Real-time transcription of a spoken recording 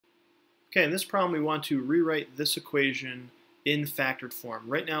Okay, in this problem we want to rewrite this equation in factored form.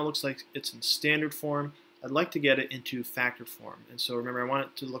 Right now it looks like it's in standard form. I'd like to get it into factored form. And so remember, I want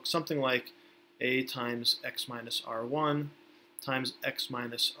it to look something like a times x minus r1 times x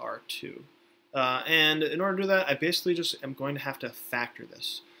minus r2. And in order to do that, I basically just am going to have to factor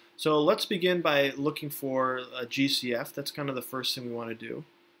this. So let's begin by looking for a GCF. That's kind of the first thing we want to do.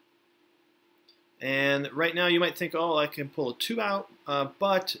 And right now you might think, oh, I can pull a 2 out,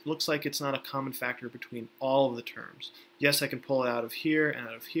 but it looks like it's not a common factor between all of the terms. Yes, I can pull it out of here and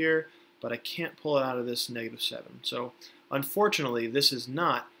out of here, but I can't pull it out of this -7. So unfortunately, this is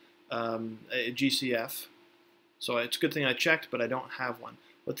not a GCF. So it's a good thing I checked, but I don't have one.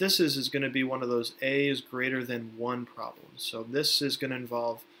 What this is going to be one of those a is greater than 1 problems. So this is going to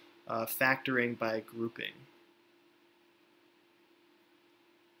involve factoring by grouping.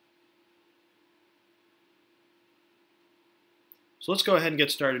 So let's go ahead and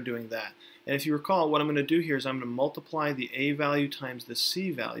get started doing that. And if you recall, what I'm going to do here is I'm going to multiply the a value times the c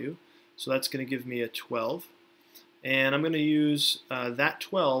value. So that's going to give me a 12. And I'm going to use that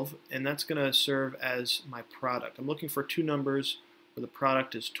 12, and that's going to serve as my product. I'm looking for two numbers where the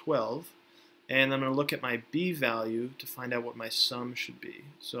product is 12. And I'm going to look at my b value to find out what my sum should be.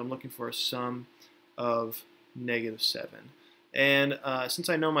 So I'm looking for a sum of -7. And since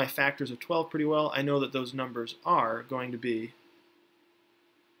I know my factors of 12 pretty well, I know that those numbers are going to be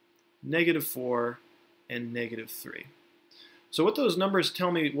 -4 and -3. So what those numbers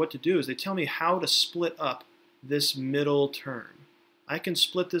tell me what to do is they tell me how to split up this middle term. I can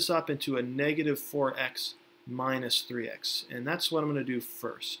split this up into a -4x minus 3x, and that's what I'm going to do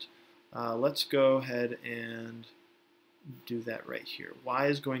first. Let's go ahead and do that right here. Y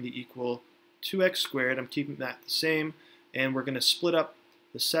is going to equal 2x squared. I'm keeping that the same, and we're going to split up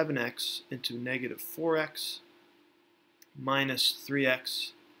the 7x into -4x minus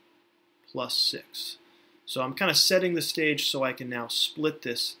 3x plus 6. So I'm kind of setting the stage so I can now split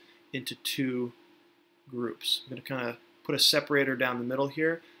this into two groups. I'm going to kind of put a separator down the middle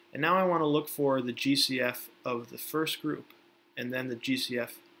here, and now I want to look for the GCF of the first group and then the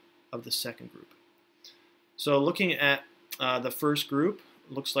GCF of the second group. So looking at the first group,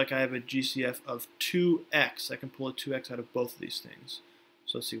 it looks like I have a GCF of 2x. I can pull a 2x out of both of these things.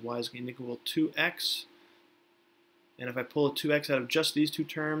 So let's see, y is going to equal 2x. And if I pull a 2x out of just these two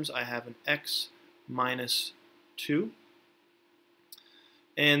terms, I have an x minus 2.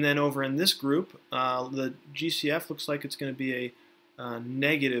 And then over in this group, the GCF looks like it's going to be a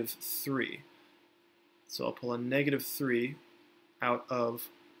 -3. So I'll pull a -3 out of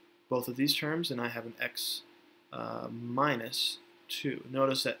both of these terms, and I have an x minus 2.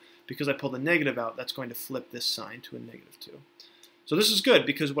 Notice that because I pulled the negative out, that's going to flip this sign to a -2. So this is good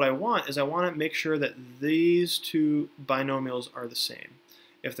because what I want is I want to make sure that these two binomials are the same.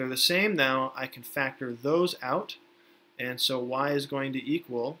 If they're the same now, I can factor those out, and so y is going to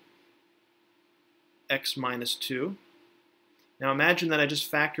equal x minus 2. Now imagine that I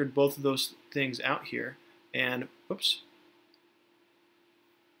just factored both of those things out here, and whoops,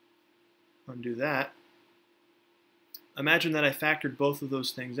 undo that. Imagine that I factored both of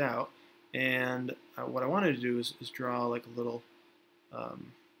those things out, and what I wanted to do is draw like a little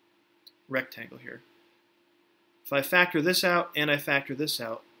rectangle here. If I factor this out and I factor this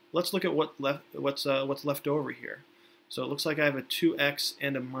out, let's look at what's left over here. So it looks like I have a 2x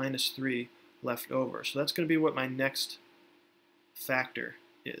and a -3 left over. So that's going to be what my next factor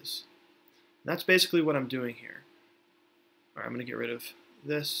is. And that's basically what I'm doing here. All right, I'm going to get rid of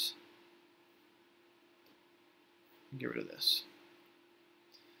this. Get rid of this.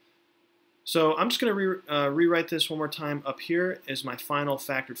 So I'm just going to rewrite this one more time. Up here is my final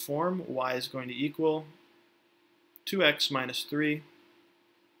factored form. Y is going to equal 2x minus 3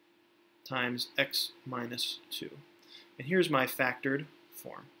 times x minus 2. And here's my factored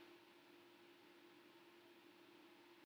form.